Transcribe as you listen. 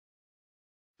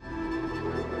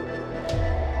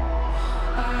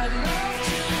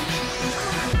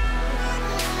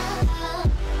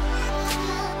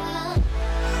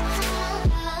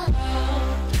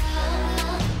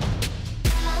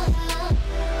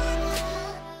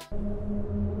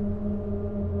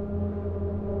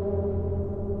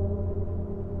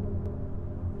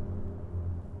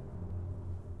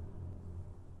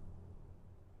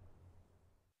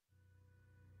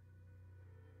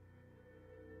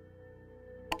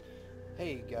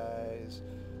Hey guys,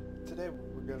 today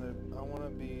I want to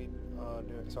be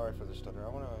doing, sorry for the stutter, I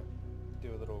want to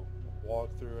do a little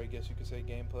walkthrough, I guess you could say,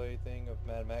 gameplay thing of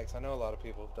Mad Max. I know a lot of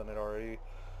people have done it already,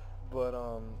 but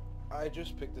I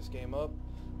just picked this game up.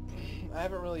 I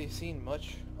haven't really seen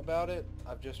much about it.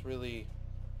 I've just really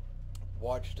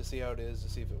watched to see how it is, to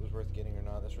see if it was worth getting or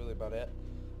not. That's really about it.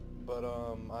 But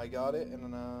I got it,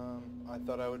 and I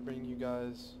thought I would bring you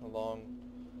guys along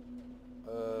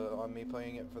on me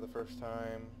playing it for the first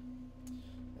time.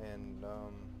 And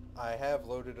I have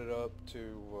loaded it up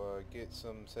to get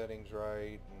some settings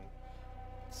right and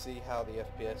see how the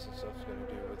FPS and stuff is going to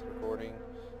do with recording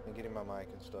and getting my mic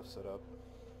and stuff set up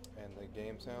and the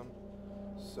game sound.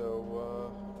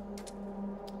 So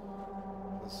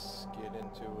let's get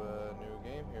into a new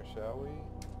game here, shall we?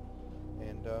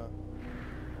 And here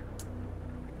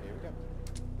we go.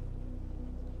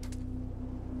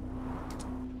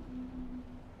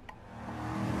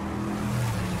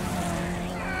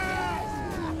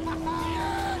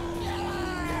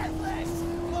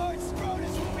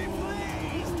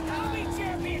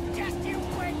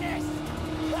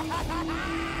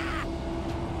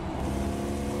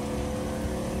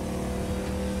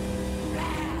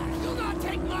 You'll not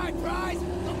take my prize!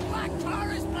 The black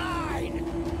car is mine!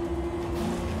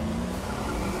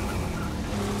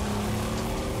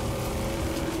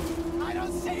 I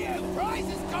don't see you! Prize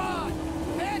is gone!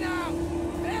 There now!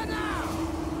 There now!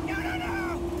 No, no,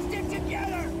 no! Stick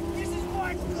together! This is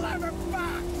one clever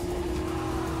fox!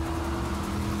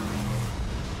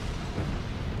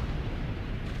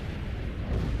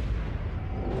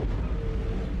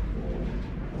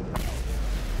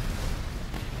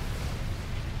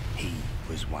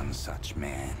 Was one such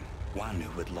man, one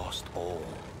who had lost all,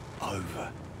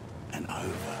 over and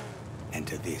over, and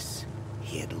to this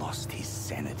he had lost his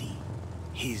sanity.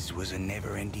 His was a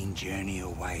never-ending journey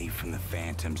away from the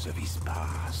phantoms of his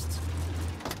past.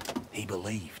 He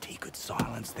believed he could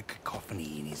silence the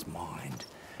cacophony in his mind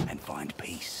and find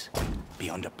peace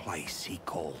beyond a place he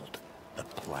called the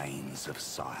Plains of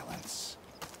Silence.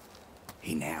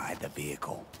 He now had the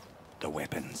vehicle, the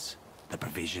weapons, the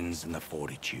provisions and the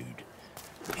fortitude.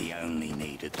 He only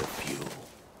needed the fuel.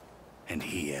 And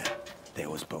here, there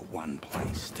was but one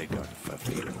place to go for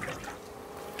fuel.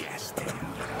 Gastown.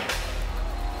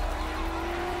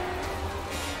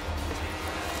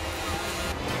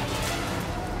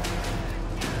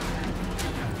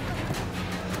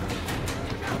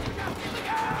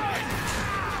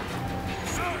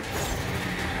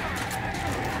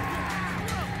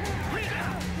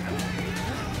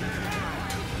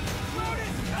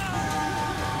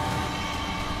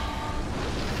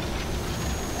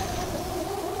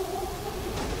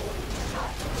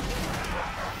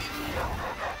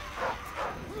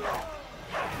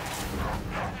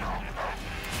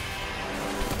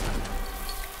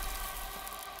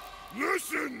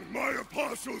 Listen, my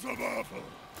apostles of Apple!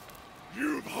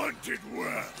 You've hunted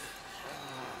well.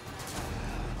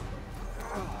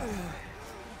 And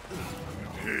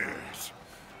here's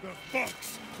the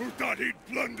fox who thought he'd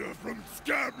plunder from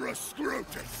Scabra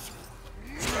Scrotus.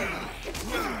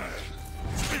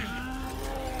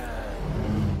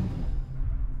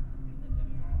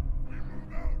 We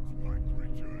move out, my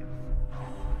creatures.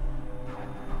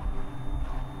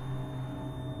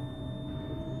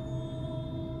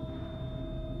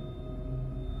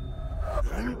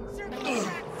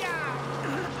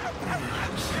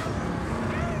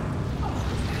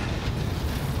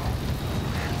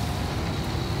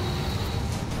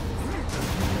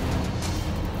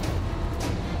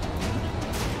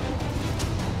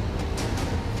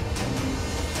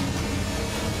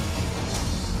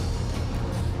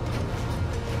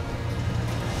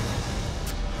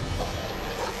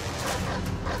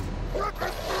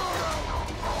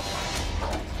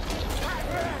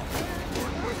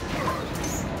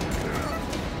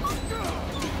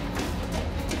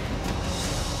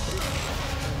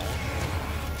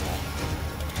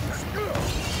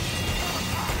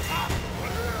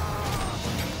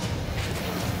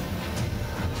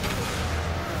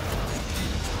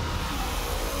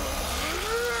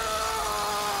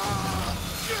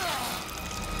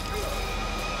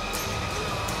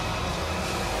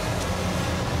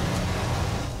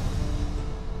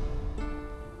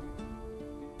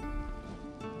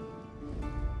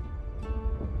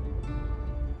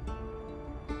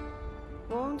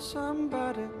 Won't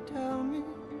somebody tell me,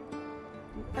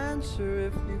 answer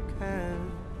if you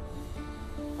can?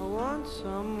 I want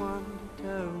someone to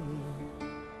tell me,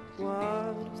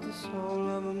 what is the soul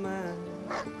of a man?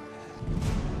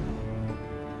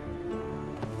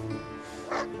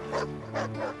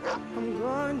 I'm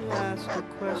going to ask a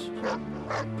question,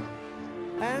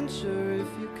 Answer if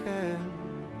you can.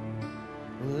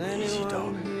 Will Easy,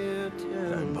 dog. anyone here tell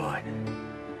Don't me bite.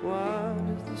 what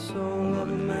is the soul I'm not of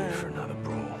a in the mood for man? another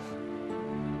brawl.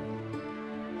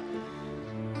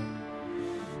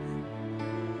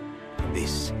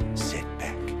 This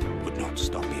setback would not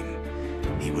stop him.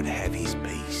 He would have his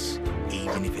peace,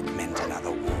 even if it meant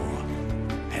another war.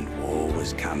 And war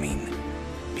was coming,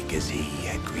 because he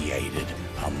had created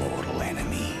a mortal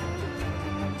enemy.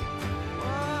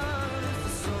 What is the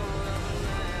soul of a man?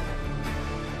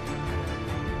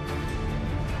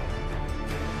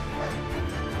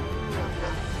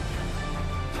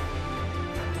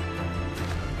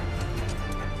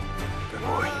 Good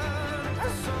boy.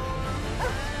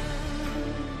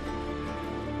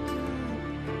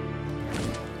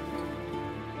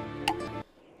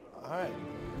 Alright.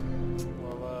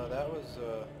 Well, that was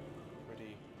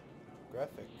pretty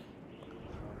graphic.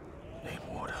 Need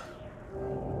water.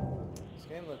 This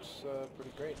game looks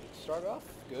pretty great. It started off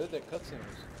good. That cutscene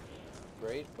was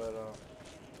great, but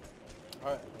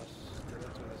alright, let's get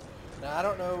into this. Now, I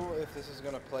don't know if this is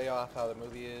going to play off how the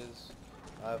movie is.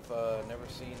 I've never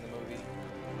seen the movie.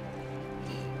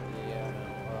 Yeah,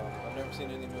 no, I've never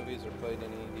seen any movies or played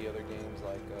any of the other games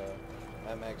like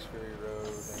Mad Max Fury Road,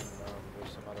 and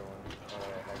there's some other one,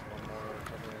 like one more or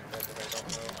something like that that I don't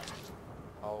know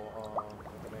how,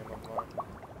 what the name of them are.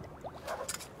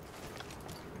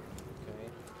 Okay.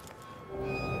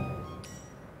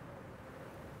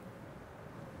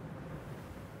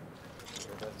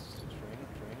 Okay, that's the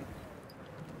train.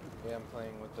 Yeah, I'm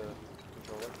playing with the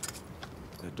controller.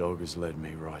 The dog has led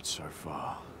me right so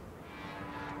far.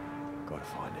 Gotta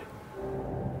find it.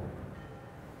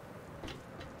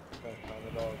 Okay, find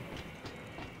the dog.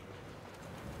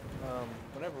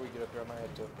 Whenever we get up here, I might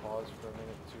have to pause for a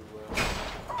minute to do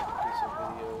some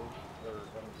videos, or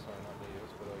sorry, not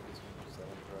videos, but get some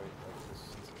settings right, like the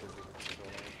sensitivity of the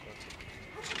controller and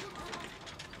stuff.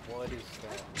 What is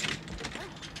that?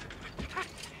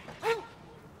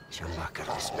 Chumbucket,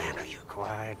 this man, are you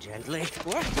quiet, gently?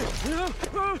 What? No!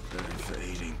 Better for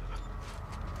eating.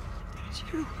 It's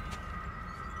you.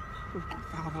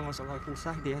 Foul balls alike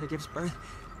inside the other gives birth.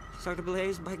 Start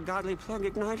ablaze by godly plug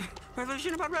ignite.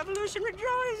 Revolution about revolution,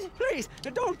 rejoice! Please,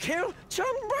 don't kill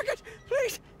Chumbucket!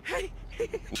 Please! Hey!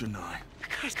 Shouldn't I?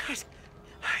 Cuz,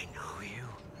 I know you.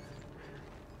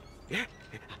 Yeah,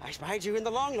 I spied you in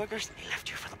the long lookers. They left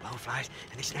you for the blowflies,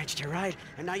 and they snatched your ride,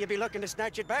 and now you'll be looking to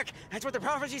snatch it back. That's what the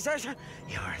prophecy says. You're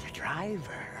the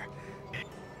driver.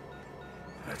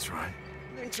 That's right.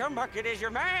 Then Chumbucket is your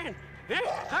man. Yeah,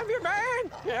 I'm your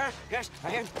man. Yeah, yes,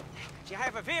 I am. See, I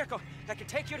have a vehicle that can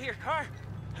take you to your car.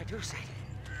 I do say.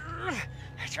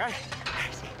 That's right.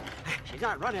 See, she's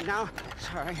not running now.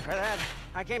 Sorry for that.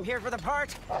 I came here for the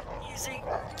parts. You see,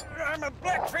 I'm a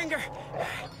blackfinger.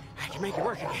 I can make it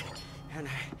work again. And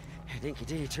I think you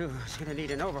do, too. It's gonna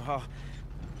need an overhaul.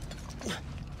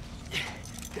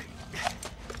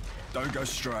 Don't go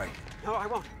stray. No, I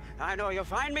won't. I know you'll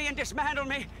find me and dismantle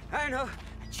me. I know.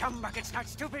 Chumbucket's not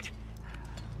stupid.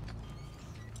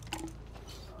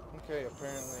 Okay,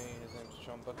 apparently his name's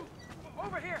Chumbucket.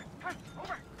 Over here!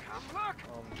 Over! Come look!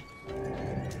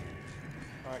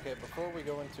 Okay, before we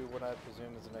go into what I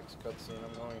presume is the next cutscene,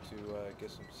 I'm going to get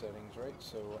some settings right,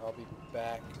 so I'll be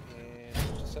back in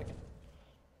just a second.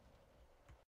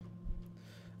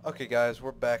 Okay guys,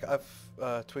 we're back.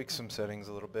 I've tweaked some settings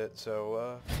a little bit,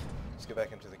 so let's get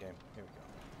back into the game. Here we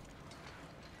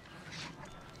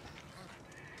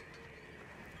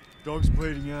go. Dog's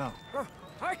bleeding out. Oh,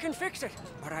 I can fix it,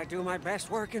 but I do my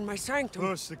best work in my sanctum.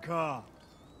 Push the car.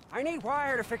 I need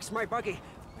wire to fix my buggy,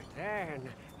 but then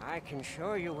I can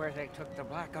show you where they took the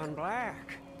black on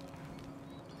black.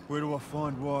 Where do I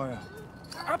find wire?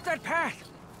 Up that path!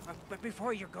 But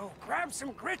before you go, grab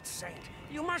some grit, Saint.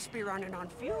 You must be running on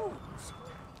fumes.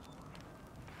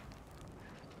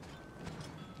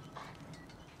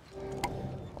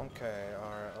 Okay,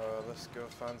 alright, let's go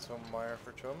find some wire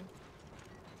for Chum.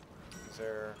 Is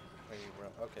there a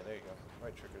run? Okay, there you go.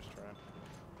 Right trigger's turn.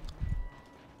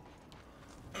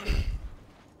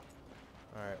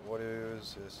 Alright, what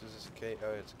is this? Is this a cave?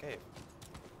 Oh, it's a cave.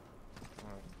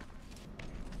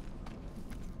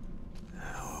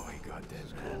 Oh, we got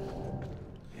this, man.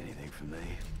 Anything for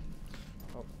me?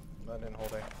 Oh, that didn't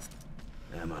hold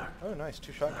aim. Ammo. Oh, nice.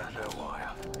 2 shotgun No shells.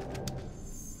 wire.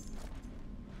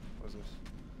 What is this?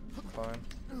 Fine.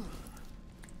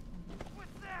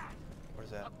 What's that? What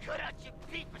is that? Cut out your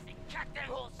peepers and cut that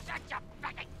whole such a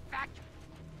fucking fat.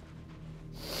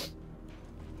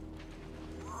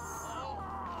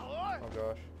 Oh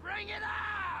gosh. Bring it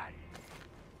on!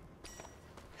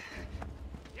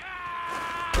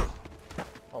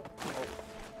 Oh, oh.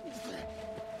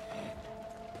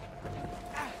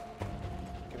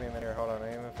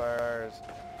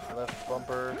 Left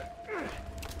bumper.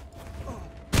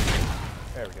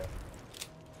 There we go.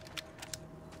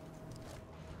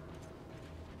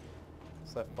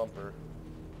 It's left bumper.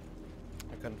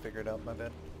 I couldn't figure it out, my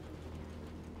bad.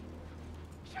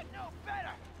 Should know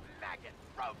better. Maggot,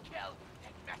 roadkill,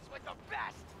 and mess with the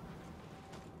best.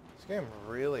 This game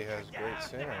really has great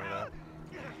scenery, though.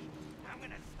 I'm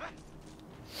gonna.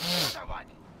 Another one.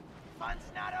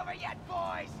 Fun's not over yet,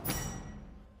 boys.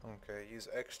 Okay, use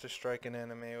X to strike an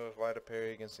enemy with Y to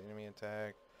parry against the enemy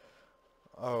attack.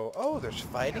 Oh, there's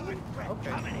fighting? Okay.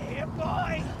 Coming here,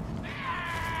 boys.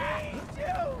 3, 2,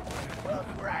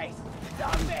 embrace the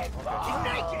big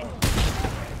boy.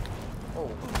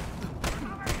 Oh.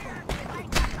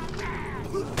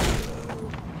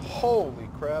 Holy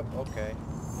crap! Okay.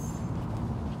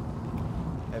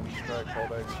 Heavy strike,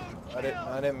 hold X. I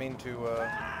didn't mean to.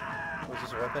 Was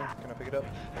this a weapon? Can I pick it up?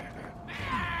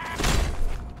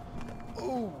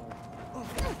 Ooh.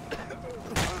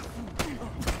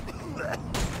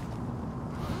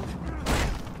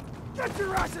 Get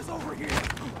your asses over here!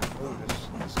 Ooh,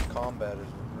 this combat is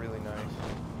really nice.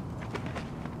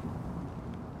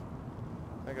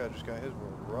 That guy just got his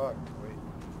world rocked. Wait.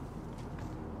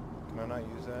 Can I not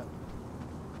use that?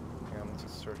 Hang on, let's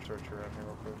just search around here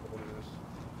real quick. What is this?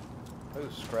 Oh,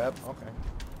 scrap. Okay.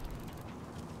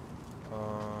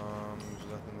 There's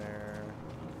nothing there.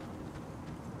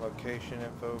 Location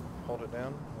info. Hold it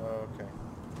down. Okay.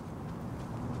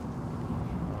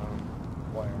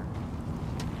 Wire.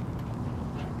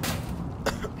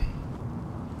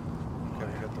 Okay,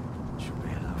 we got the. Should be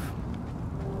enough.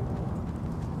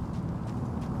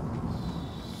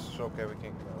 Okay, we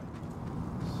can't go that way.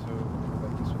 So, we'll go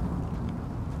back this way.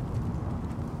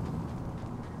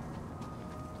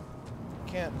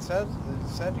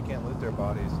 It's sad you can't loot their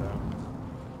bodies, though.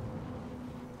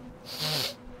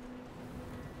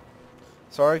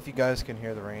 Sorry if you guys can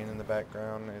hear the rain in the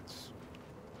background. It's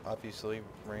obviously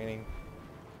raining.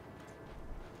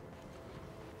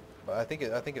 But I think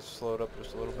it's slowed up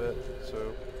just a little bit,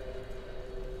 so.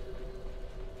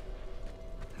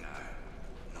 No,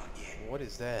 not yet. What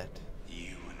is that?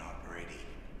 You were not ready.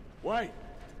 Wait!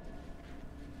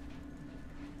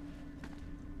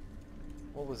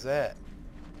 What was that?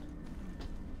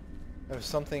 There was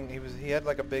something, he had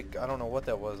like a big, I don't know what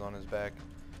that was on his back.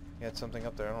 He had something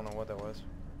up there, I don't know what that was.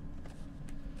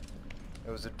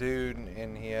 It was a dude,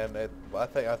 and he had, I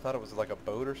thought it was like a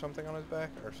boat or something on his back,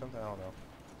 or something, I don't know.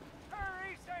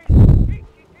 Hurry, say,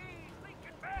 Pinky D's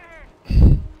leaking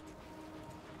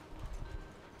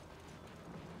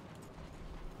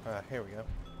bad. Here we go.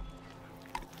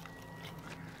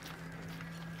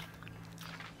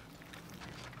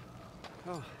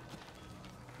 Oh.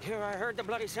 Here I heard the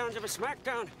bloody sounds of a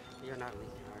smackdown. You're not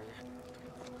leaving, are you?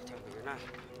 Tell me you're not.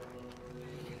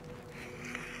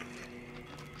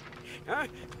 Huh?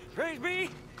 Praise be!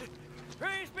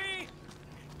 Praise be!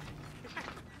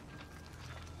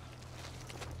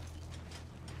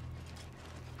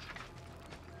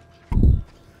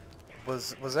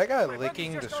 Was that guy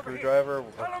licking the screwdriver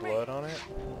with blood on it?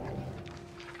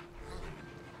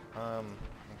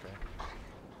 Okay.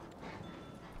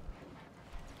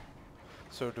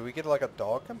 So do we get like a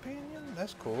dog companion?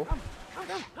 That's cool.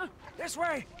 Come, this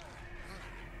way!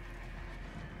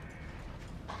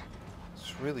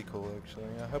 It's really cool, actually.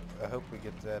 I hope we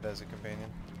get that as a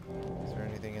companion. Is there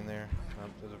anything in there? No,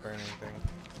 doesn't burn anything.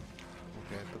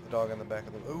 Okay, put the dog on the back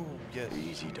of the. Ooh, yes.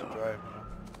 Easy, dog. Drive.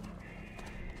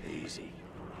 Easy.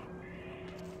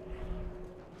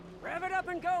 Rev it up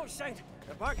and go, Saint.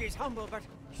 The buggy's humble, but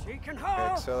she can Okay, haul.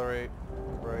 accelerate,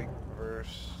 brake,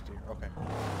 reverse, steer. Okay.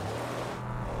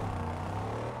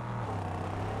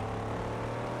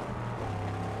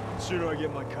 The sooner I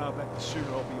get my car back, the sooner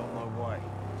I'll be on my way.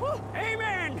 Woo,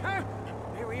 amen! Huh?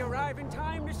 May we arrive in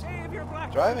time to save your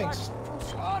black Driving's bucks from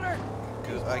slaughter.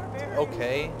 good. These barbarians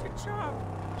Okay. to chop.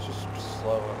 It's just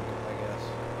slow, I guess.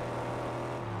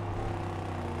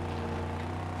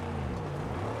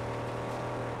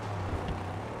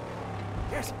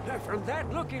 Yes, from that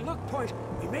looky-look point,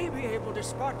 we may be able to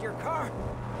spot your car.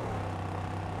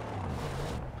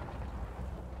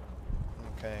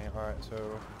 Okay, alright,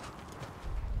 so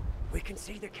We can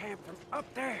see the camp from up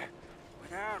there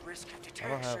without risk of I don't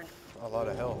detection. have a lot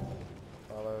of health.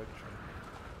 Follow.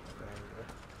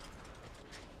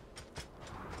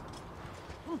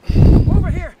 Over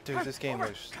here! Dude, this game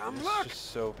is Come it's look!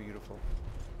 just so beautiful.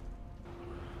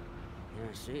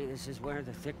 Yeah, see, this is where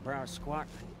the thick brows squat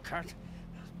and cut.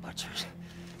 Butchers,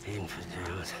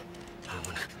 infidels.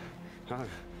 Oh,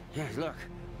 yeah, look,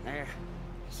 there.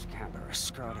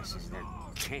 Scabrous Scrotus is their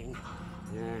king.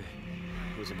 Yeah,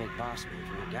 he's a big boss man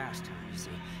from the gas town, you see.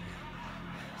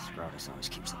 It's Scrotus always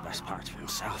keeps the best parts for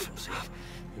himself.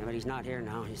 Yeah, but he's not here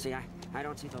now. You see, I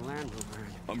don't see the Land Rover.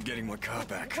 I'm getting my car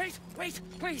back. Wait,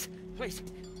 please.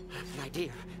 An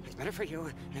idea. It's better for you,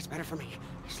 and it's better for me.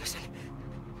 Just listen.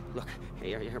 Look,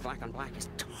 your black on black is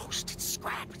toast. It's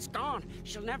scrap. It's gone.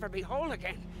 She'll never be whole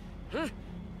again. Huh?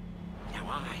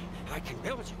 Now I can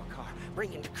build you a car,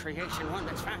 bring into creation one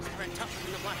that's faster and tougher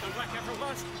than the black on black ever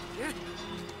was. Yeah?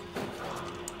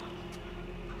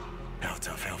 How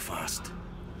tough, how fast?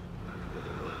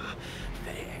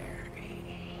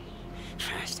 Very.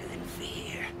 Faster than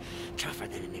fear. Tougher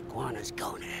than an iguana's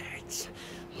gonads.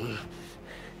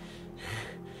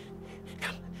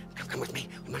 Come with me.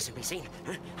 We mustn't be seen.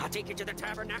 Huh? I'll take you to the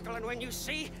tabernacle, and when you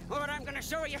see what I'm gonna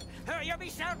show you, you'll be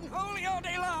shouting holy all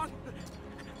day long.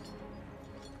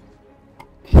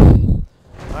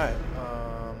 Alright,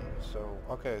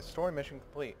 okay, story mission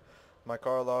complete. My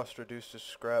car lost, reduced to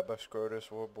scrap by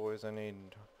Scrotus. War boys, I need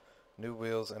new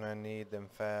wheels and I need them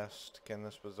fast. Can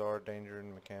this bizarre, dangerous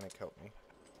mechanic help me?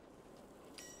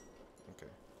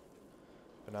 Okay.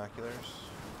 Binoculars.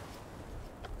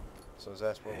 So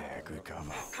that's what Yeah, good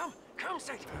cover. Come,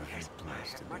 Saint. Yes, I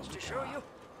have much to show you.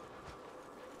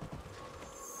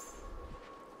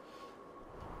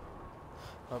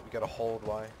 Oh, we gotta hold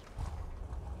Y.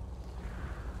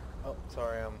 Oh,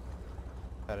 sorry,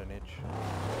 had an itch.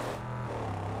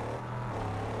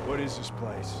 What is this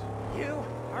place? You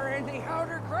are in the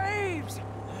outer graves.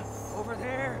 Over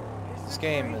there. This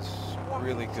game is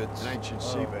really good. An ancient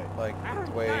seabed. Like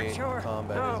the way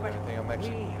combat is and everything. I'm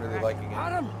actually really liking it.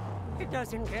 Bottom. It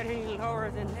doesn't get any lower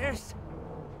than this.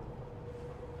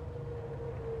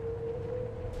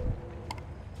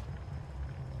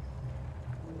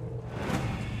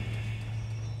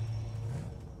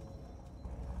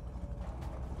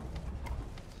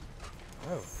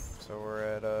 Oh, so we're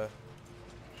at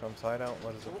Trump's hideout.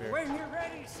 What is up here? When you're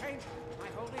ready, Saint, my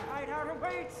holy hideout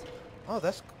awaits. Oh,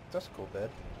 that's a cool bed.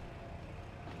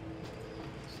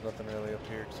 There's nothing really up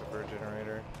here except for a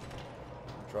generator.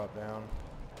 Drop down.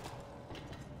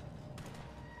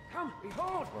 Come,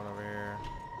 behold. One over here.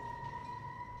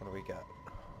 What do we got?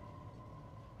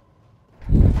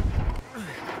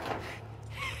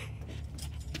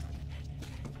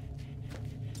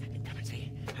 Come and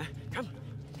see. Huh?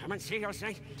 Come and see, your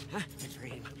Saint. Huh? The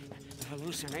dream, the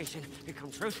hallucination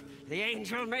become truth. The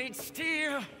angel made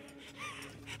steel.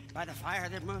 By the fire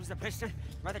that moves the piston,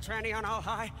 by the tranny on all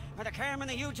high, by the cam and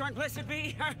the U-joint blessed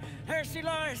be, there she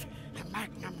lies, the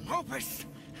magnum opus.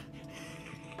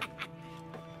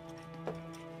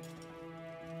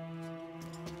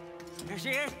 There she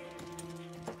is.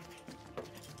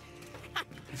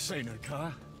 This ain't her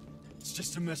car. It's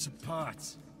just a mess of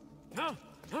parts. No.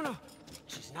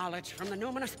 She's knowledge from the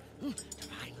numinous,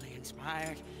 divinely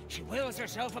inspired. She wills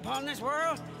herself upon this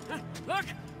world. Look!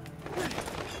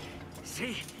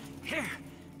 See, here,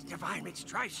 divine meets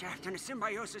drive shaft and a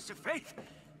symbiosis of faith.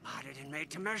 Modded and made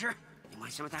to measure. You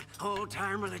want some of that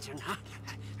old-time religion, huh?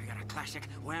 I got a classic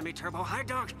whammy turbo high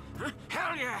dog, huh?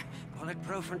 Hell yeah!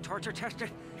 Bulletproof and torture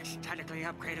tested. Statically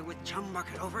upgraded with chum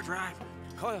bucket overdrive.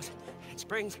 Coils and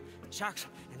springs, shocks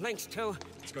and links too.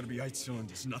 It's gotta be 8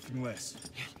 cylinders, nothing less.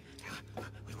 Yes,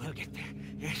 we will get there.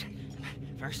 Yes.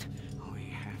 First, we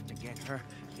have to get her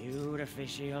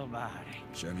beautificial body.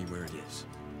 Show me where it is.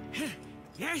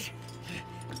 Yes.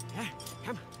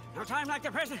 Come. No time like the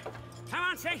present. Come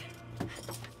on, Saint.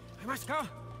 We must go.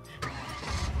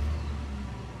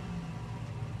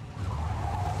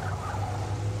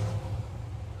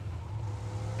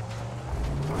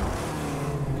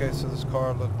 Okay, so this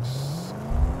car looks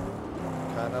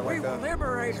kind of like We will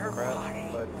liberate her crap, body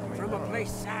but, I mean, from I a don't place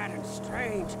sad and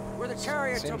strange, where the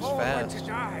chariots Seems of old went to fast.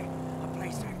 die. A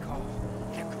place I call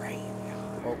the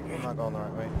graveyard. Oh, I'm not going the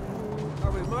right way.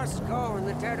 Where we must go in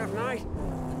the dead of night.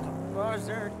 The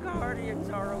buzzard guardians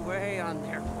are away on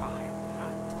their wild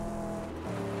hunt.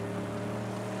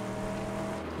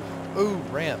 Ooh,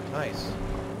 ramp, nice.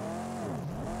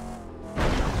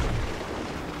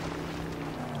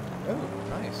 Ooh,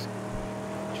 nice.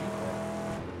 Cheap one.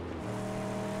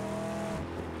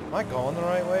 Am I going the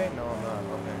right way? No, I'm not.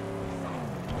 Okay.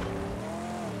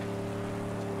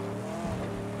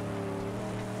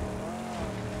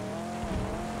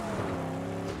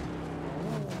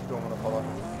 Don't want to pull up.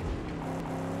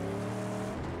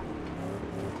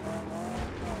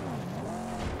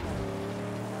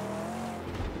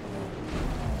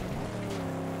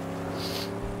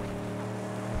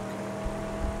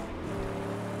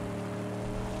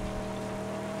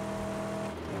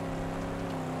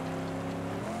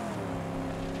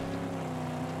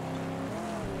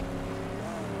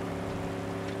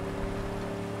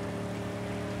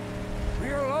 We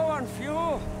are low on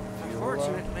fuel. Fuel.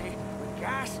 Unfortunately, with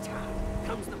gas time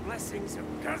comes the blessings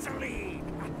of gasoline.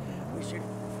 We should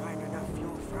find enough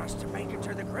fuel for us to make it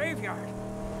to the graveyard.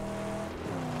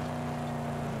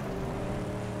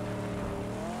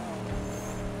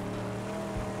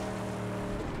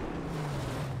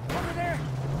 Over there!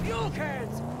 Fuel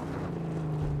cans!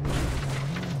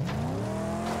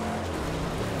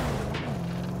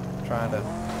 Trying to.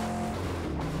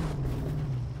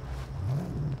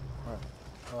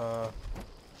 Alright.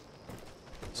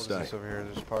 What is Stay. this over here?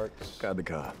 There's parts. Guard the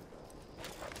car.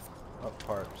 Oh,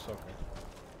 parts. Okay.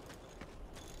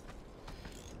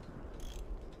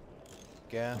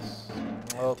 Gas.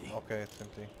 Oh, okay, it's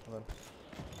empty. Hold on.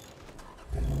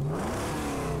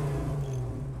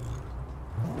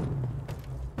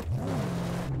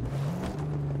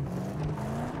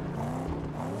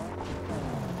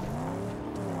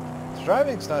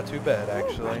 Driving's not too bad,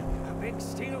 actually. A big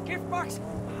steel gift box?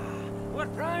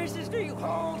 What prizes do you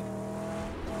hold?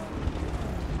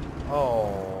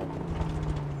 Oh.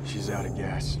 She's out of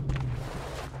gas.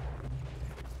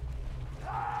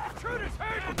 Intruder's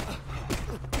hurt!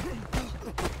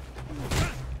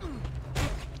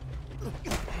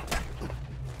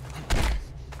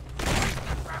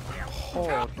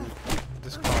 Oh, dude.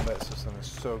 This combat system is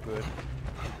so good.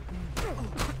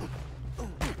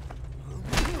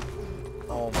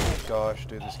 Oh my gosh,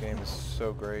 dude, this game is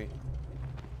so great.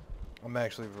 I'm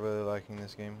actually really liking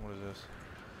this game. What is this?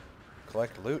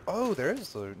 Collect loot. Oh, there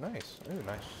is loot. Nice. Ooh,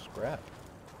 nice scrap.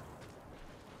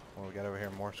 What we got over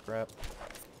here? More scrap.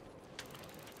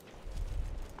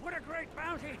 What a great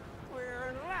bounty! We're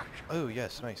in luck! Oh,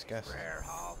 yes, nice gas. Prayer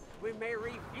hall. We may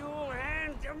refuel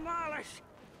and demolish.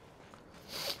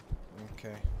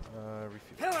 Okay,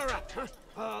 refuel. Pillar up, huh?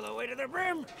 All the way to the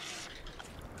brim.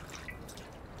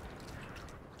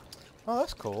 Oh,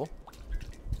 that's cool.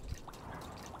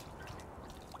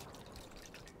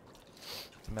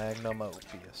 Magnum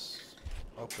opus.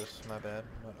 Opus, my bad,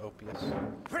 not opius.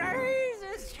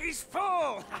 Praises, she's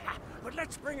full. But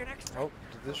let's bring an extra. Oh,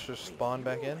 did this just spawn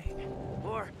back in?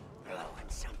 Or blowing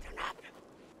something up.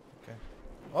 Okay.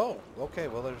 Oh, okay,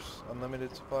 well there's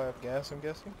unlimited supply of gas, I'm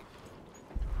guessing.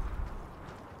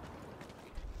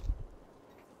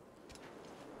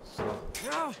 So,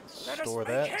 Now, let us store make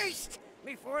that. haste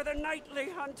before the nightly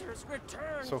hunters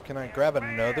return. So can I grab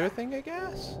another thing of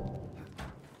gas?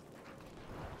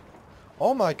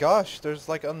 Oh my gosh, there's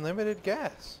like unlimited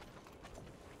gas.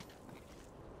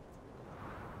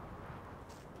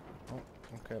 Oh,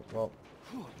 okay, well,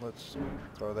 let's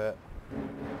throw that.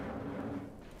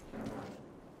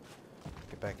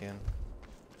 Get back in.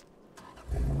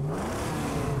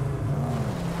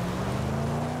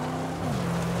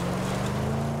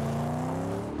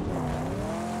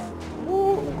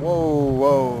 Whoa, whoa,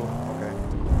 whoa. Okay.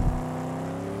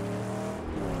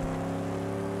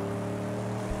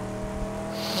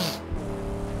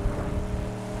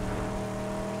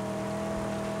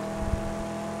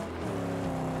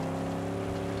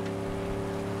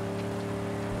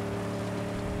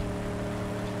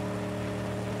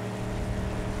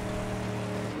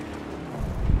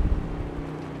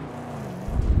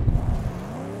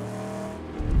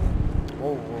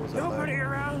 Whoa, what was that? Nobody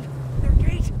around. Their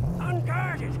gate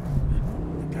unguarded.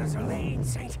 The gasoline,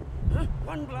 Saint. Huh?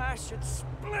 One blast should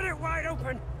split it wide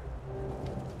open.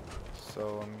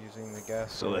 So I'm using the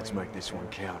gas. So let's make this one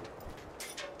count.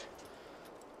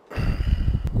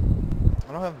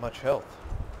 I don't have much health.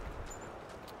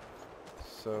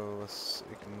 So let's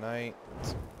ignite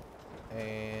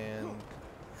and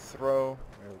throw.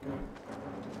 There we go.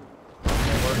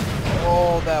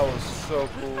 Oh, that was so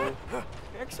cool.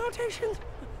 Exaltation.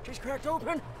 She's cracked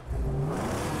open.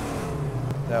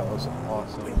 That was We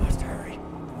awesome. must hurry.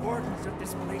 Wardens of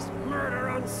this place murder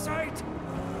on sight.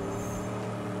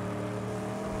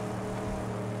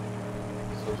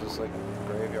 So it's just like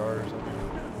a graveyard or something.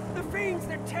 The fiends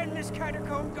that tend this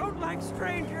catacomb don't like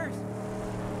strangers.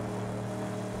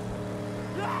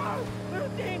 No! Little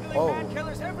dangling Oh. man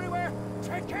killers everywhere.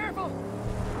 Tread careful.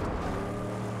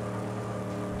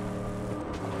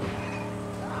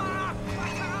 Ah,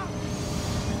 watch out!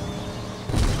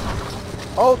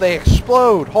 Oh, they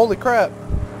explode! Holy crap!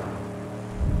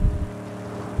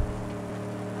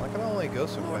 I can only go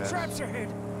so More fast. traps ahead.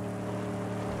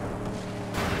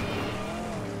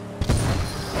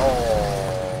 Oh.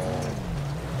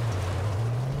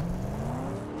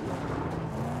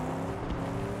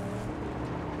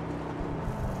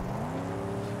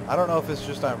 I don't know if it's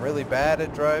just I'm really bad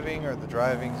at driving, or the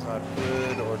driving's not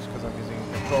good, or it's because I'm using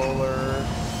a controller.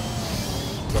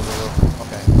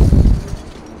 Okay.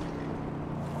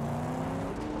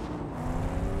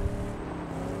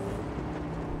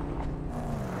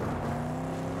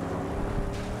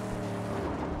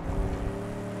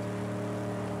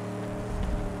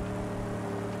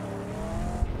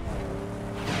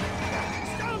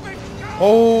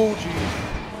 Oh, jeez.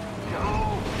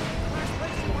 No! The last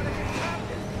place you want to get trapped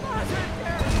is buzzard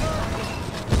territory!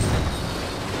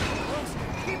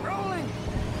 Keep rolling!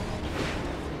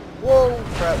 Whoa!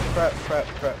 Crap, crap, crap,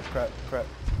 crap, crap, crap.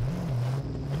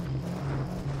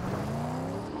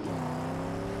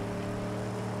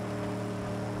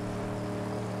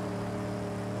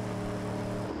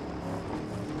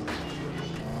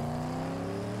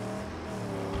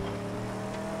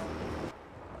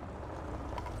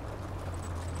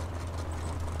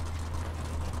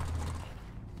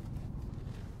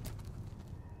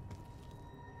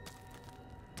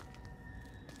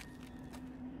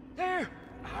 There!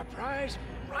 Our prize,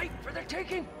 right for the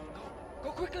taking!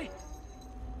 Go quickly!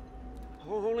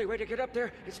 The only way to get up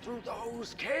there is through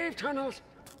those cave tunnels!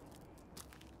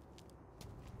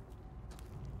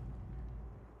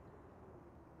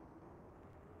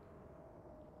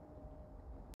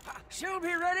 She'll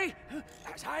be ready,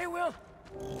 as I will.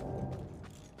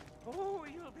 Oh,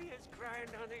 you'll be as grand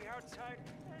on the outside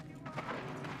as you are.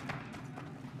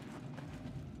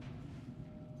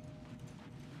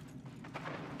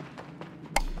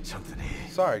 Something here.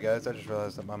 Sorry guys, I just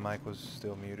realized that my mic was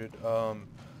still muted.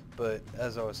 But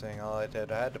as I was saying, I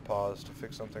had to pause to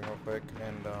fix something real quick,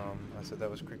 and I said that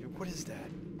was creepy. What is that?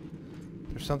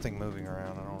 There's something moving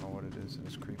around. I don't know what it is.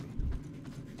 It's creepy.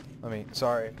 I mean,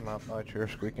 sorry, my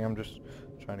chair's squeaking. I'm just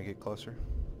trying to get closer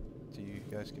so you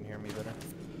guys can hear me better.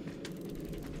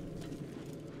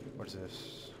 What's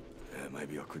this?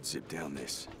 Maybe I could zip down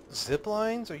this. Zip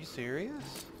lines? Are you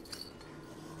serious?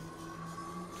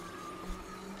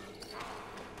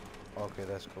 Okay,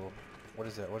 that's cool. What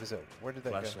is that? What is that? Where did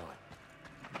that Flashlight.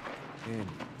 go? In.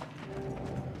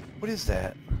 What is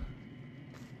that?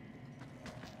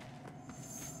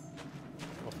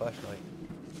 A flashlight.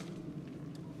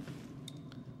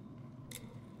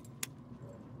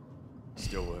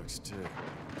 Still works too.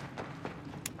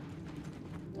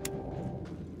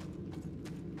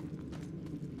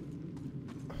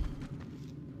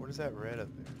 What is that red up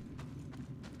there?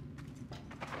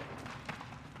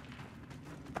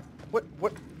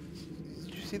 What?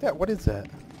 Did you see that? What is that?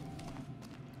 Am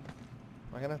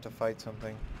I gonna have to fight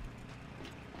something?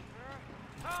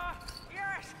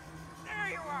 Yes! There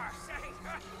you are, Saint!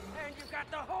 And you've got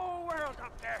the whole world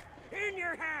up there, in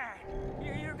your hand!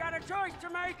 You got a choice to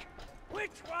make!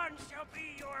 Which one shall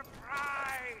be your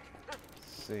bride? Let's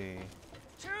see.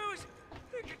 Choose!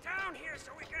 Then get down here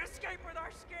so we can escape with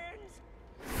our skins!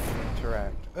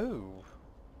 Interact. Ooh.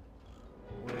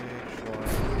 Which one do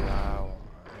I want?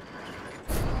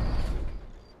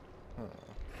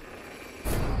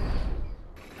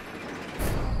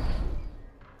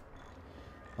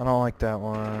 I don't like that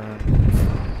one.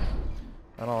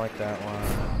 I don't like that one.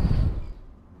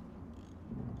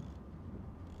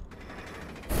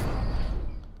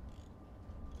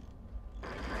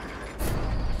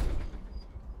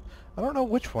 I don't know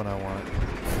which one I want.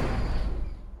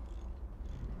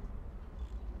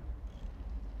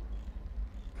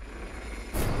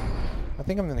 I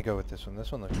think I'm gonna go with this one.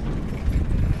 This one looks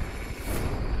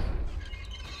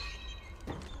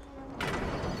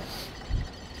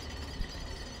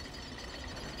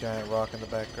giant rock in the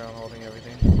background holding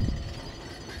everything.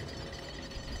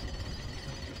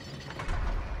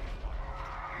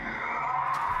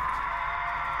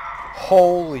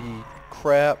 Holy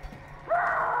crap.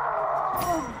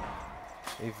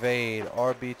 Evade.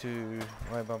 RB to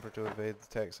right bumper to evade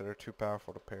the attacks that are too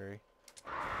powerful to parry.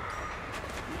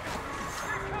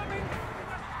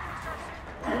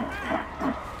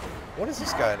 What is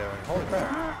this guy doing? Holy crap.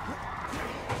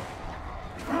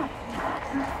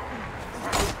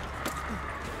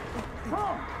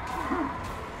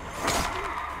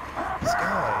 This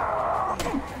guy.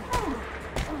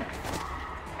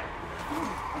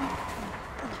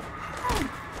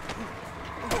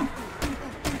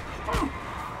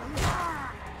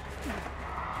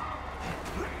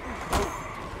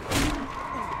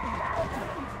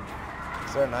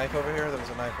 Is there a knife over here? There was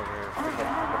a knife over here.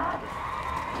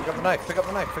 Pick up the knife. Pick up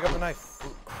the knife. Pick up the knife.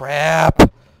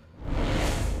 Crap.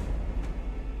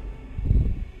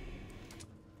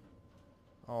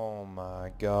 Oh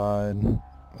my god.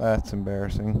 That's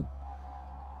embarrassing.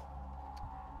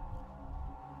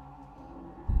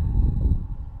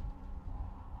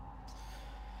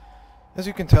 As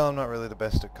you can tell, I'm not really the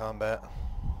best at combat.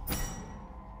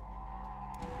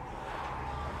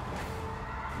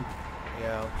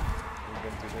 Yeah, we've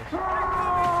been through this.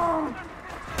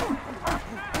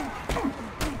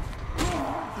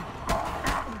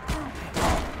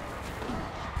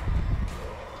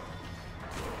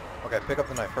 Okay, pick up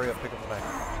the knife. Hurry up, pick up the knife.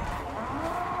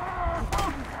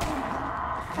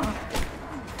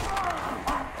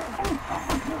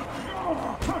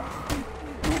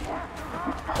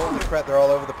 Holy crap, they're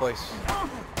all over the place.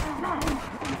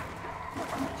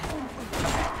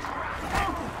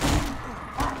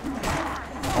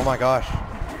 Oh my gosh.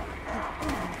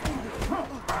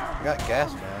 I got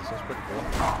gas masks, that's pretty cool.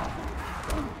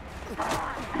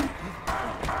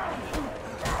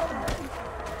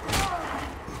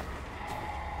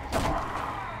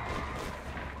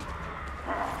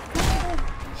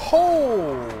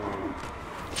 Oh!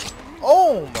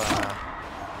 Oh my!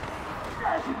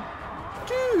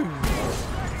 Dude!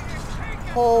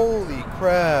 Holy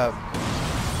crap!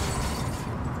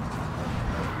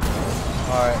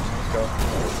 Alright, let's go.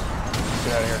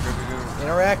 Get out of here. Go, go, go.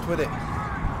 Interact with it! Oh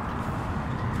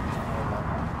my.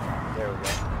 There we go.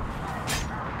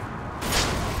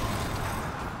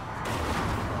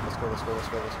 Let's go, let's go, let's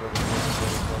go, let's go, let's go, let's go,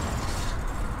 let's go.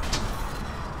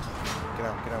 Get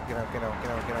out, get out, get out, get out,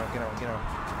 get out, get out, get out, get out.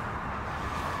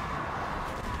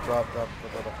 Drop, drop, go,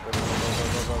 go, go, go,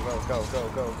 go, go, go, go,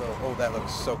 go, go. Oh, that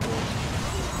looks so cool.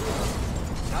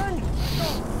 Son! No!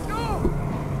 No!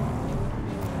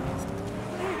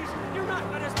 Please, do not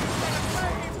let us be set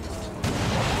aflame!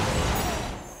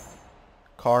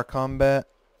 Car combat.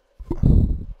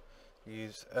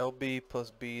 Use LB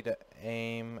plus B to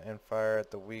aim and fire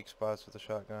at the weak spots with a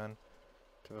shotgun.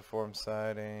 To perform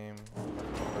side aim.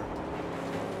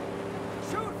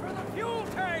 Shoot for the fuel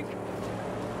tank!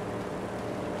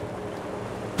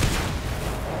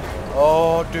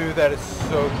 Oh, dude, that is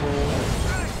so cool.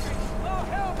 Oh,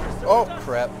 hell, pursuit Oh, us!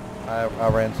 crap. I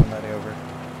ran somebody over.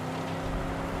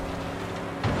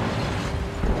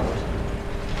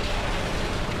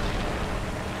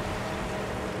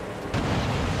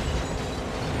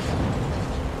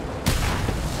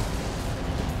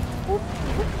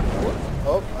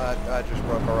 Oh, I just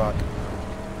broke a rock.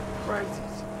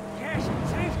 Crisis. Cash,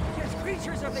 safe, yes,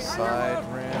 creatures of the Side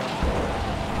underworld. rim.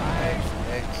 X,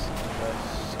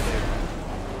 stick.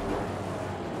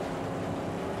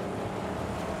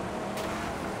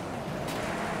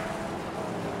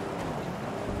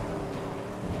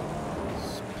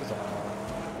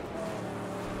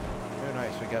 Very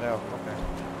nice, we got out. Okay.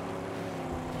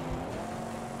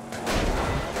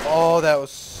 Oh, that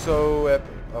was so epic.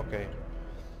 Okay.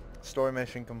 Story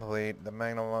mission complete. The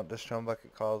Magnum, this chum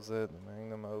bucket calls it. The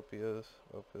Magnum opus.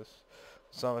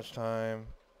 So much time.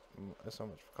 So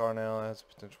much for Carnell. Has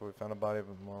potential. We found a body,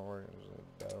 but more work.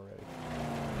 Battle ready.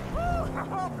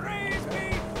 Oh, praise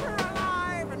be! We're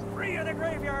alive and free of the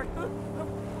graveyard.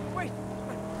 Wait,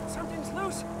 something's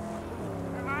loose.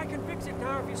 I can fix it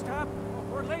now if you stop,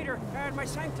 or later at my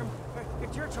sanctum.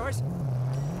 It's your choice.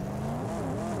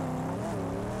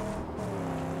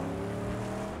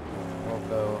 We'll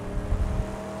go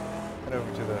head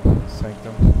over to the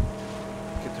sanctum,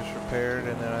 get this repaired,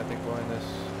 and then I think we'll end this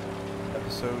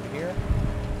episode here.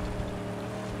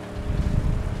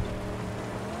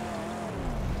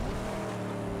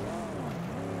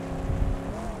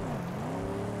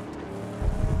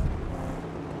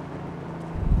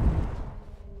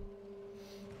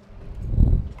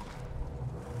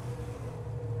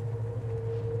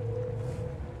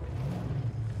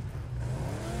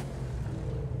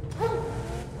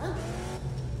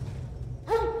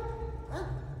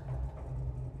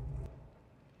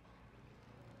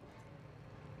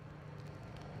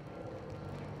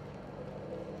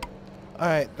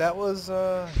 Alright, that was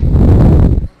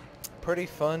pretty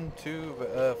fun too.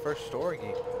 First story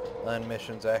line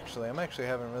missions actually. I'm actually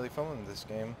having really fun with this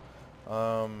game.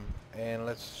 And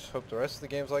let's hope the rest of the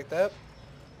game's like that.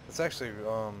 It's actually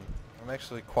I'm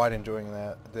actually quite enjoying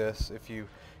this, if you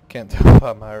can't tell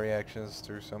by my reactions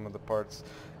through some of the parts.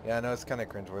 Yeah, I know it's kind of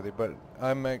cringeworthy, but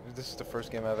this is the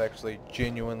first game I've actually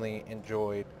genuinely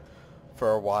enjoyed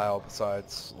for a while,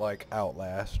 besides like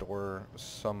Outlast or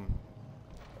some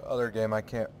other game. I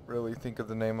can't really think of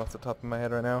the name off the top of my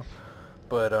head right now,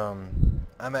 but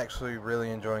I'm actually really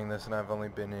enjoying this, and I've only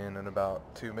been in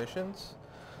about 2 missions,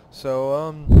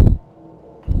 so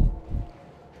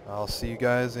I'll see you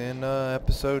guys in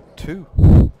episode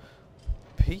 2.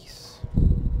 Peace.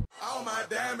 All my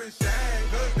diamonds shine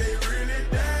 'cause they